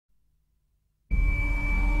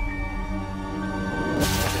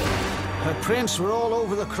Prints were all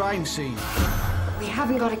over the crime scene. We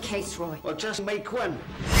haven't got a case, Roy. Well, just make one.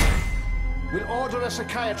 We'll order a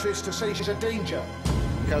psychiatrist to say she's a danger.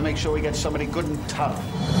 Gotta make sure we get somebody good and tough.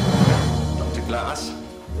 Dr. Glass,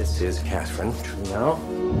 this is Catherine Trudeau.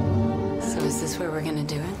 So is this where we're gonna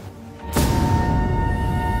do it?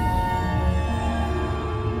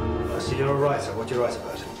 So you're a writer. What do you write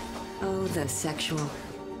about? Oh, the sexual,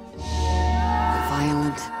 the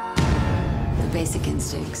violent, the basic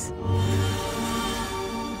instincts.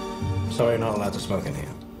 Sorry, you're not allowed to smoke in here.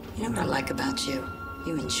 You know what I like about you?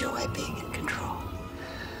 You enjoy being in control.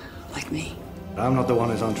 Like me. I'm not the one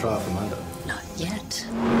who's on trial for murder. Not yet.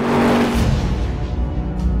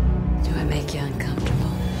 Do I make you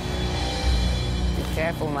uncomfortable? Be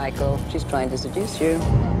careful, Michael. She's trying to seduce you.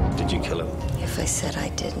 Did you kill him? If I said I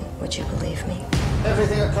didn't, would you believe me?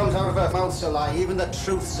 Everything that comes out of her mouth's a lie, even the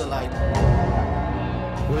truth's a lie.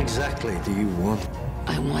 What exactly do you want?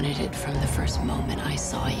 I wanted it from the first moment I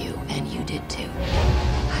saw you, and you did too.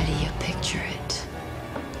 How do you picture it,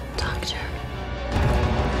 Doctor?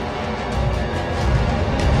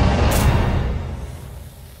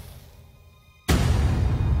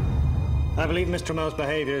 I believe Mr. Mo's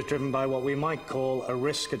behavior is driven by what we might call a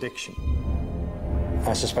risk addiction.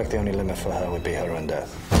 I suspect the only limit for her would be her own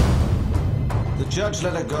death. The judge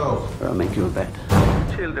let her go. I'll make you a bet.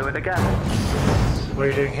 She'll do it again. What are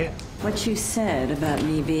you doing here? What you said about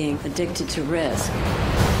me being addicted to risk,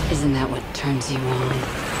 isn't that what turns you on?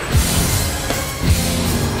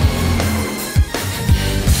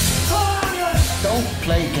 Don't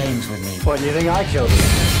play games with me. What, do you think I killed you?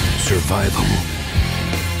 Survival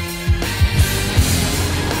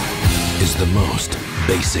is the most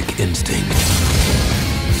basic instinct.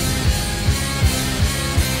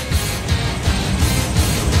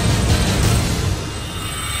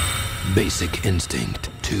 Basic Instinct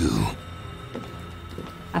 2.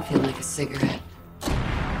 I feel like a cigarette.